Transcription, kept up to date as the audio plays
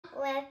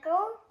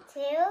Welcome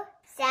to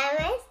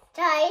Samar's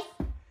Toys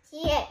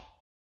here.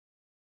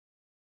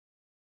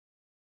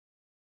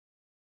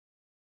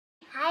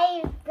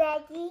 Hi,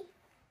 Becky.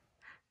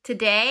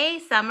 Today,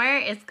 Samar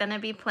is going to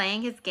be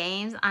playing his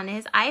games on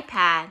his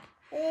iPad.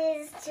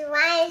 It's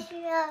Ryan's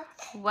World.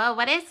 Well,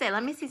 what is it?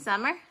 Let me see,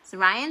 Samar. It's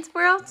Ryan's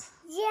World?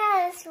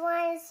 Yes,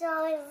 Ryan's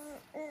World.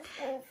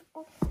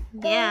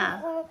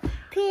 Yeah.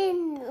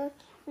 Pin.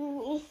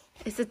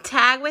 It's a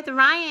tag with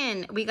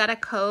Ryan. We got a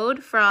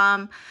code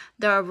from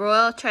the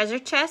Royal Treasure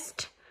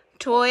Chest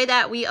toy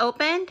that we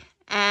opened.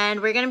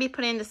 And we're going to be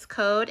putting this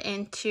code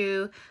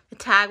into the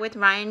Tag with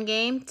Ryan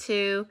game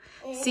to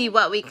see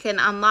what we can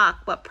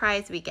unlock, what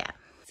prize we get.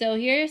 So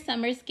here are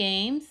Samar's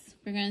games.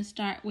 We're going to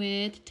start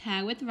with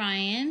Tag with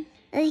Ryan.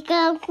 Let's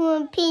go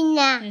for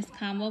Pina. There's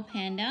Combo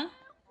Panda.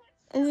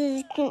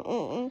 This is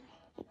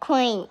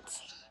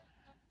coins.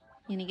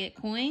 You going to get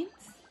coins?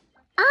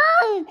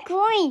 Oh,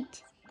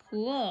 coins.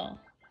 Cool.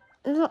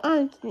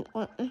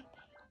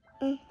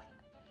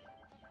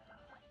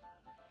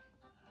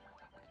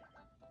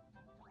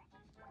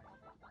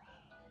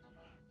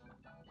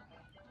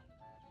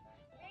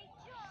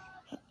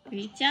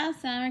 Great job,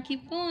 Samar.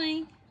 Keep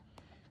going.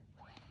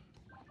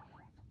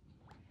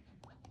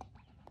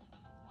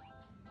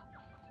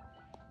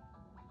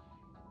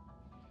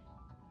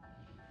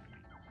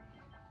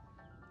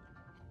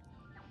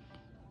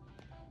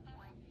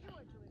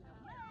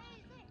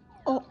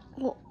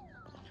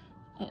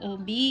 Uh-oh,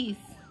 bees.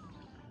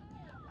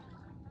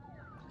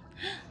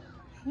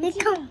 They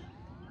come.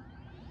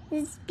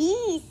 It's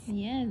bees.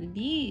 Yeah, the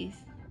bees.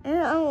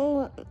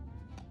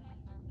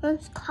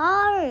 It's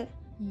car.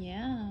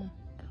 Yeah.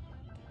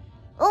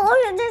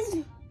 Oh,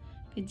 this.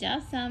 Good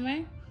job,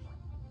 Samar.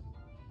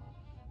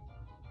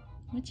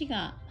 What you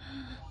got?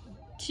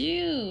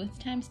 2. It's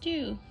times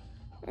 2.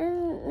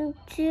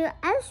 2x.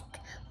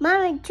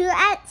 Mommy,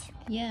 2x.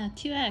 Yeah,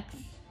 2x.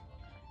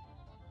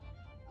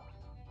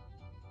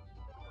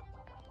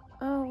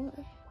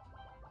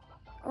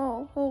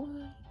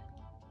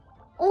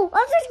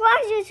 What's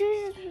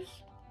this?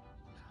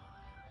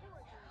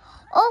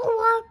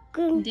 Oh,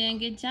 You're doing a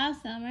good job,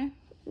 Samar.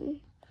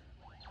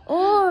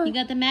 Oh. You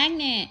got the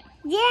magnet.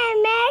 Yeah,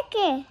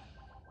 magnet.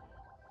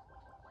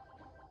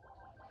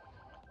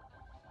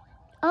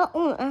 We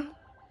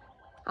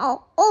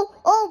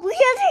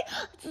have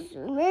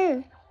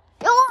to.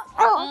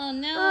 Oh,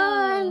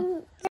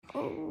 no.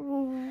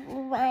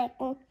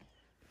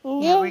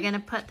 Yeah, we're going to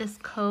put this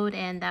code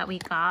in that we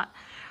got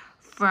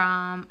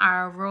from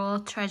our Royal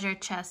Treasure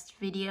Chest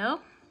video.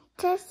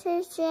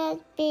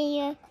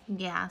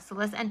 Yeah, so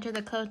let's enter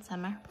the code,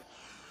 Samar.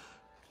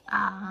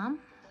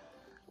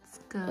 Let's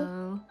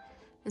go.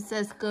 It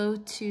says go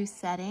to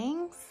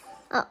settings.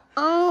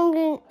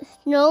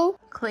 No.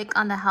 Click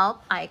on the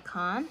help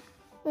icon.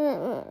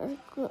 No.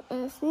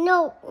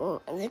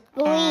 It's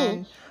green.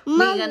 And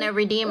we're going to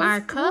redeem our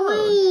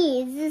code.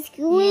 It's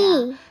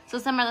green. Yeah. So,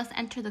 Samar, let's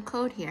enter the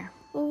code here.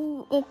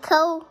 The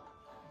code.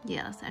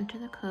 Yeah, let's enter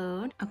the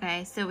code.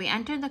 Okay, so we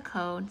entered the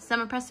code.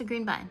 Samar, press the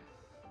green button.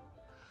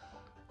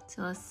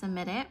 So let's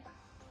submit it.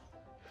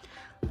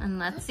 And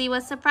let's see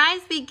what surprise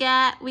we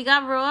get. We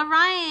got Royal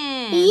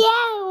Ryan.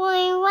 Yeah,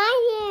 Royal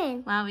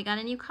Ryan. Wow, we got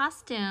a new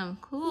costume.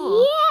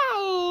 Cool.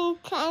 Yeah,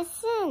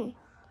 costume.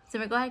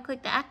 Samar, go ahead and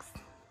click the X.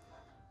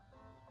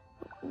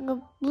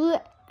 Blue.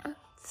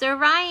 Sir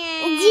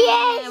Ryan.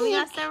 Yes. We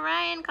got Sir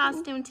Ryan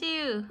costume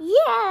too.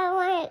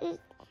 Yeah,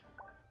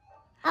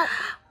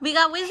 we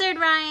got Wizard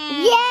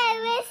Ryan.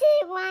 Yeah,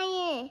 Wizard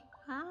Ryan.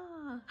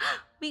 Wow.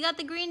 We got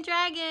the Green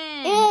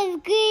Dragon.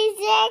 It's green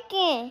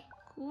dragon.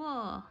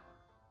 Cool.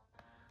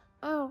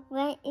 Oh,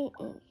 right.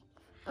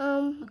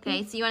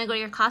 Okay, so you want to go to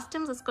your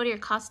costumes? Let's go to your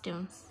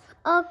costumes.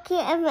 Okay,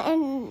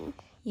 and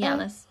yeah,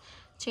 let's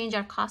change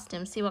our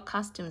costumes. See what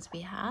costumes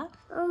we have.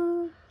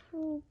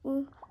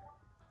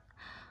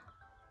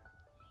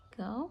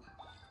 Go.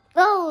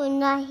 Oh,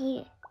 not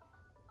here.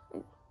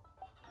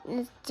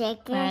 Let's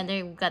check it. And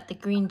there we got the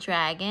Green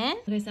Dragon.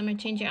 Okay, so I'm gonna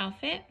change your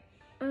outfit.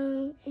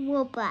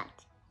 Robot.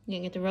 You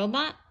gonna get the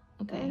robot?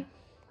 Okay.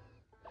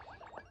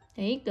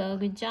 There you go.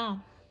 Good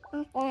job.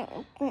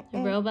 The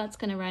robot's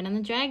gonna ride on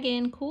the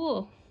dragon.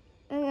 Cool.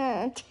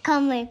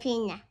 Come with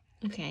Pina.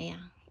 Okay,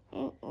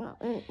 yeah.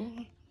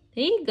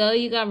 There you go.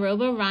 You got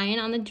Robo Ryan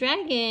on the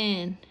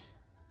dragon.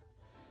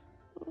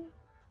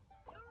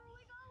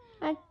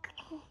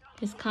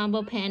 This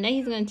Combo Panda,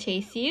 he's gonna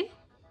chase you.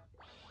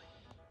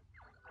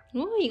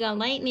 Oh, you got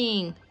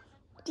lightning.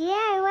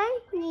 Yeah,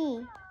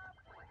 lightning.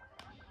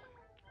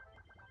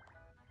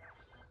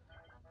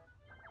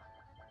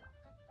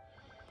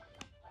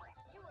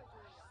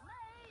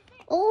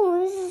 Oh,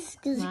 this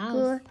is Wow,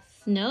 good.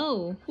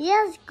 snow.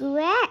 Yes,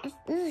 grass.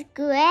 This is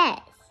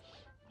grass.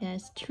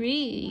 Yes,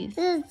 trees.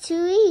 This is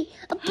tree.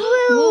 A blue.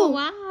 Oh,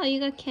 wow, you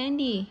got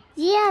candy.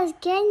 Yes,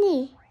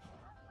 candy.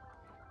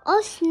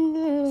 Oh,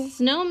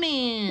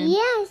 Snowman.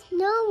 Yes,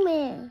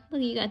 snowman.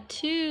 Look, you got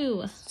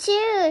 2.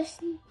 Cheers.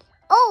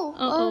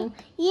 Oh,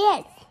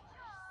 yes.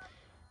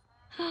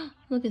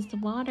 Look, it's the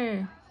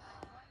water.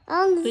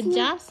 Good Good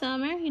job,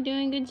 Samar. You're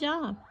doing a good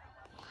job.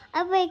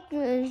 I make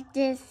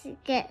this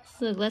guess.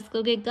 Look, let's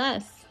go get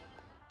Gus.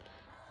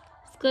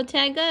 Let's go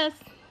tag Gus.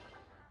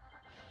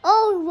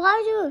 Oh,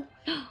 water.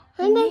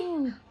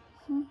 Oh,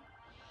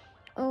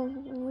 Oh,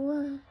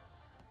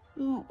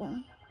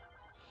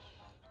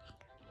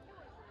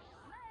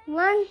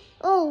 one.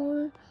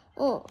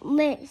 Oh,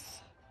 miss.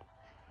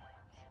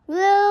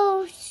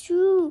 Will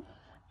shoot.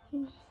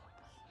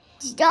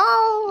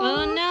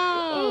 oh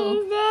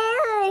no.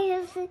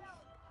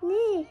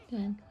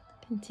 Good.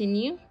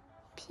 Continue.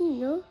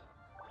 Pino.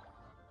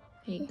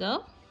 There you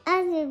go.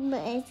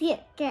 I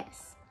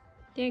guess.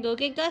 There, go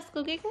get Gus.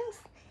 Go get Gus.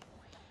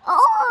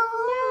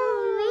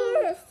 Oh,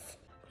 miss.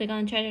 Click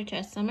on treasure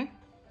chest, Summer.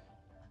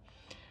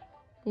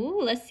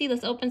 Ooh, let's see.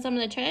 Let's open some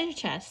of the treasure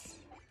chests.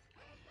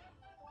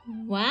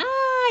 Wow,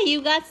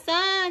 you got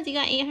suns. You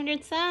got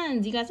 800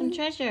 suns. You got some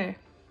treasure.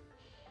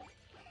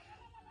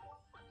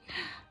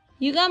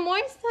 You got more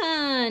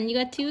sun. You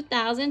got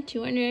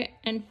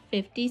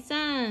 2,250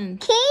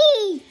 suns.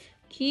 Keys.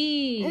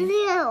 Keys. Open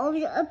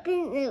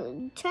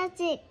the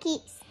treasure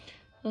keys.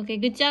 Okay,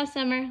 good job,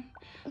 Summer.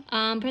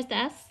 Press the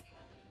S.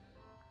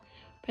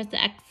 Press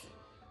the X.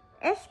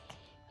 X.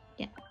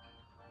 Yeah.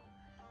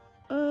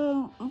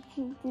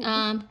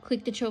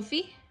 Click the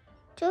trophy.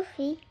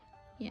 Trophy.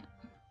 Yeah.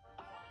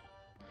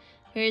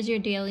 Here's your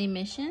daily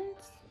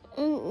missions.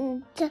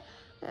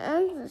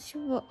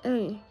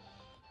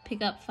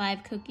 Pick up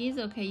 5 cookies.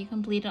 Okay, you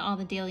completed all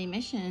the daily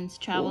missions.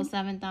 Travel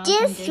 7,000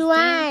 distance. This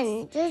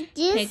one. This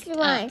Picked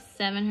one. up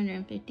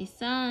 750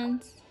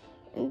 suns.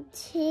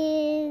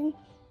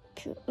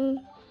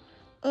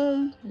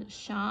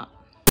 Shop.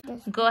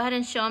 Go ahead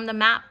and show them the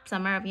map,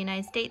 Summer, of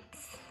United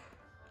States.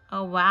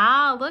 Oh,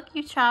 wow. Look,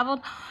 you traveled.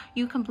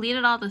 You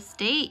completed all the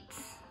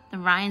states. The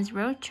Ryan's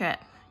road trip.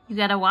 You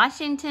got a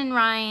Washington,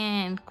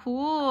 Ryan.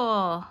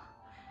 Cool.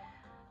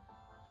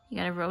 You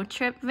got a road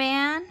trip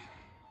van.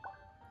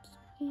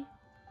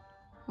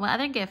 What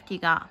other gift you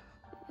got?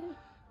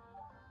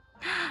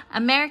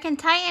 American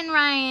Titan,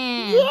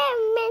 Ryan. Yeah,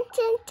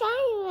 mention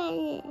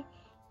time.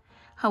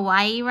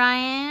 Hawaii,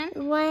 Ryan.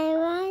 Why,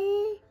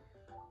 Ryan?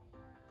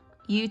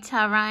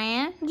 Utah,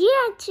 Ryan.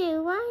 Yeah,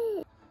 too,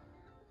 Ryan.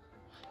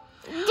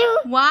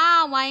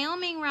 Wow,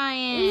 Wyoming,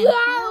 Ryan. Yeah,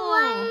 Cool.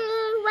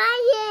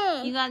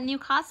 Ryan. You got new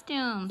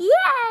costumes.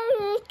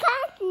 Yeah,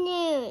 cat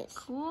news.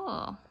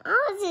 Cool.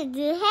 Oh,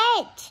 the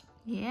head.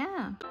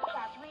 Yeah.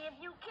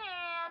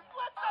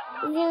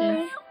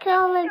 The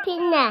color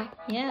peanut.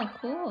 Yeah,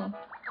 cool.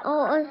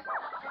 Oh,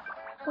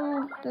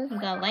 You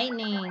got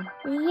lightning.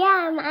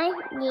 yeah,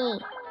 lightning.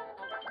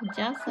 Good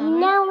job, Summer.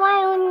 Now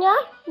I'm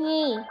not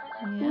me. Yeah.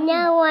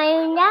 Now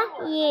I'm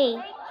not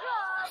me.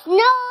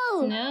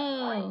 Snow.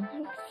 No.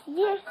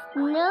 There's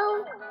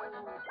snow.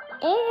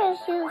 Air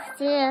is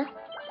there.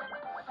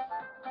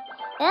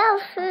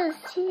 Elf is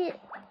here.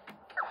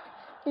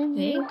 There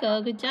you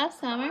go. Good job,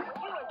 Summer.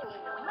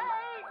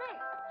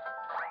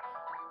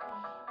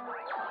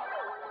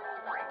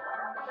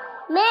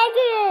 Made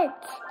it.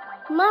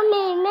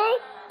 Mommy made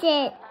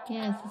it.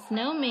 Yes, a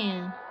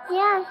snowman.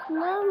 Yeah,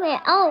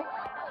 snowman. There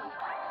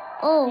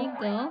Oh. you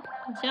go.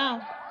 Good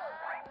job.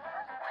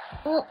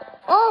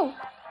 Oh.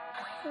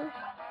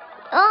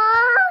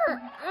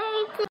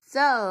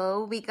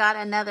 So, we got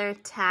another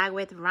Tag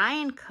with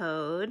Ryan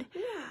code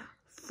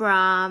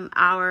from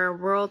our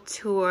World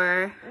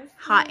Tour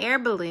hot air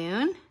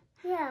balloon.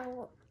 Yeah.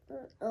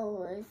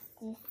 Oh, it's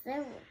the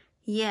 7.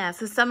 Yeah,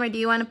 so Summer, do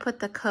you want to put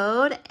the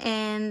code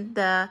in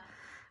the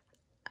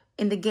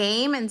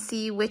game and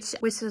see which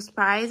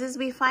surprises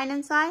we find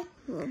inside?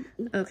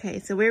 Okay,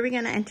 so where are we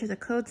going to enter the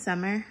code,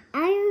 Summer?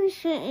 I'm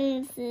sure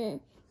it's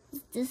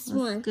this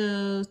one. Let's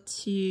go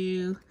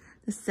to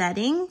the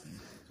settings.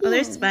 Oh,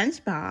 there's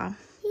SpongeBob.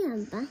 Yeah,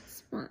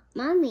 that's my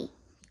mommy.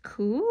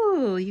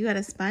 Cool. You got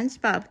a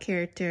SpongeBob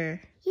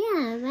character.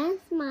 Yeah,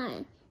 that's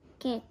my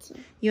cat. Do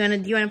you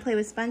wanna play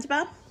with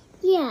SpongeBob?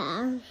 Yeah,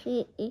 I'll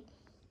see it.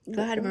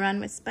 Go ahead and run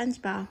with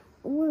SpongeBob.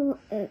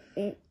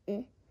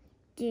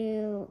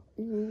 Do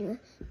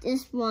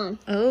this one.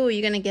 Oh,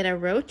 you're gonna get a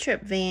road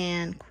trip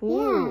van.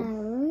 Cool.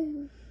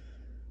 Yeah.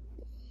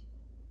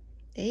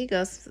 There you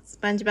go,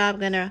 SpongeBob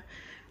gonna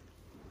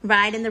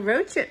ride in the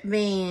road trip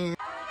van.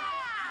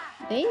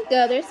 There you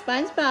go, there's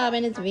SpongeBob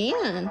in his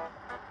van.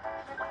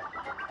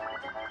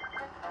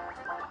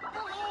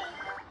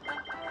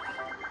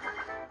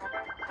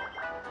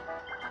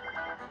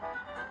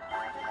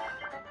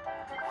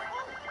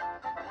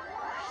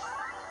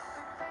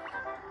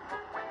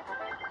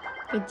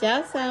 Good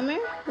job, Summer.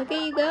 Look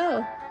at you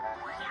go.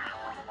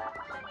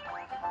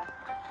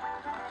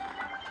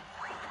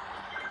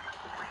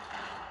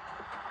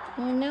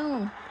 Oh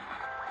no.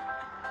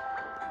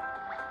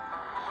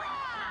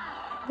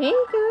 There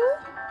you go.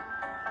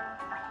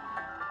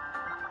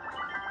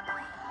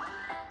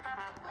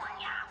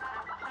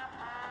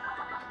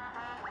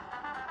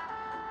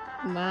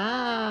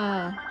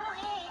 Wow.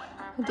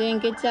 You're doing a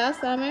good job,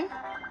 Summer.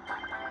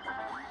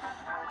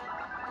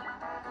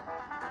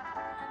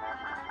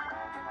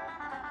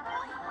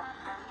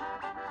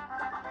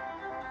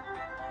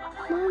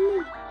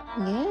 Mommy.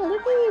 Yeah,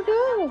 look at you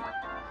go.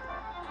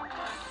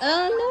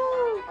 Oh no.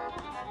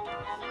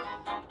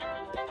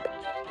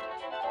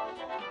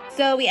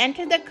 So we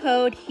entered the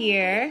code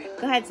here.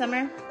 Go ahead,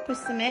 Summer. Push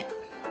submit.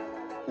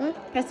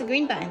 Press the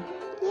green button.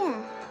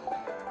 Yeah.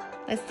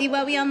 Let's see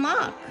what we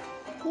unlock.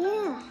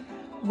 Yeah.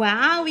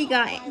 Wow, we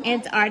got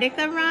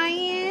Antarctica,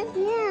 Ryan.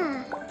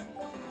 Yeah.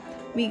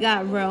 We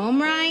got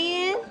Rome,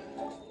 Ryan.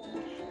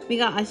 We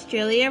got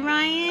Australia,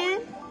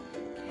 Ryan.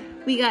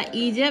 We got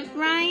Egypt,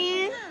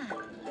 Ryan.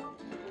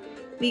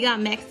 We got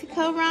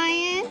Mexico,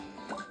 Ryan.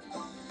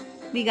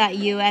 We got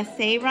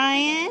USA,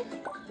 Ryan.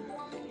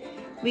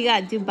 We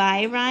got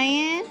Dubai,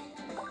 Ryan.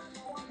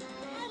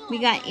 We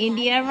got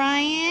India,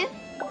 Ryan.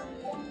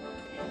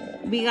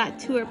 We got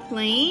tour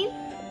plane.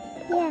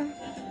 Yeah.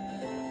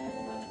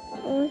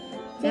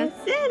 That's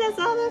it. That's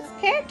all those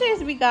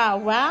characters we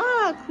got.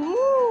 Wow,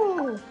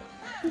 cool.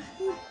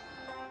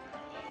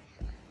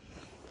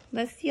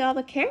 Let's see all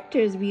the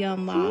characters we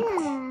unlocked.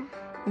 Yeah.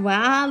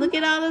 Wow, look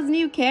at all those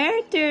new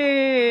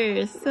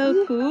characters.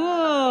 So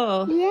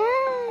cool.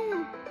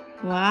 Yeah.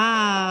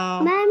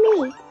 Wow.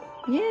 Mommy.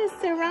 Yes,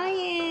 Sir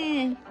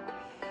Ryan.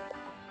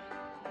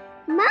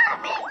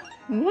 Mommy.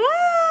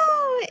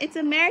 Wow, it's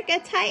America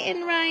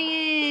Titan,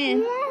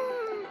 Ryan. Yeah.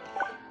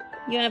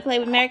 You want to play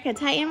with America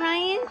Titan,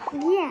 Ryan?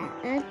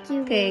 Yeah.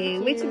 Okay,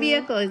 which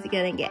vehicle is he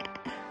going to get?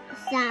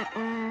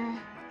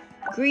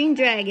 Green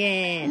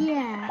Dragon.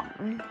 Yeah.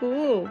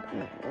 Cool.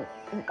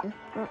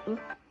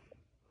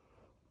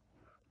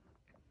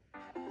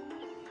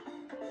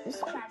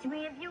 Catch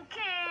me if you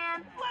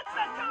can. What's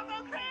that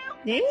combo crew?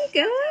 There you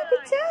go.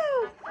 Good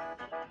job.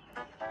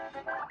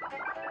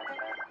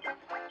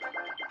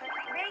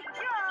 Great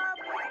job.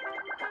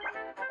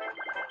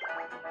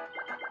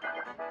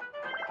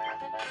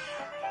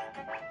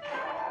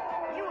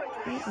 You were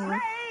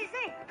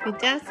crazy. Good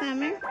job,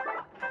 Summer.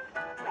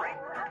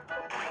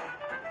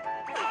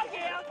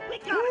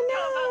 Oh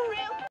no.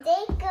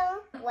 They go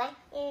what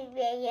is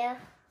video.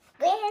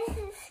 Where's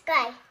the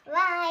sky?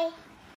 Bye.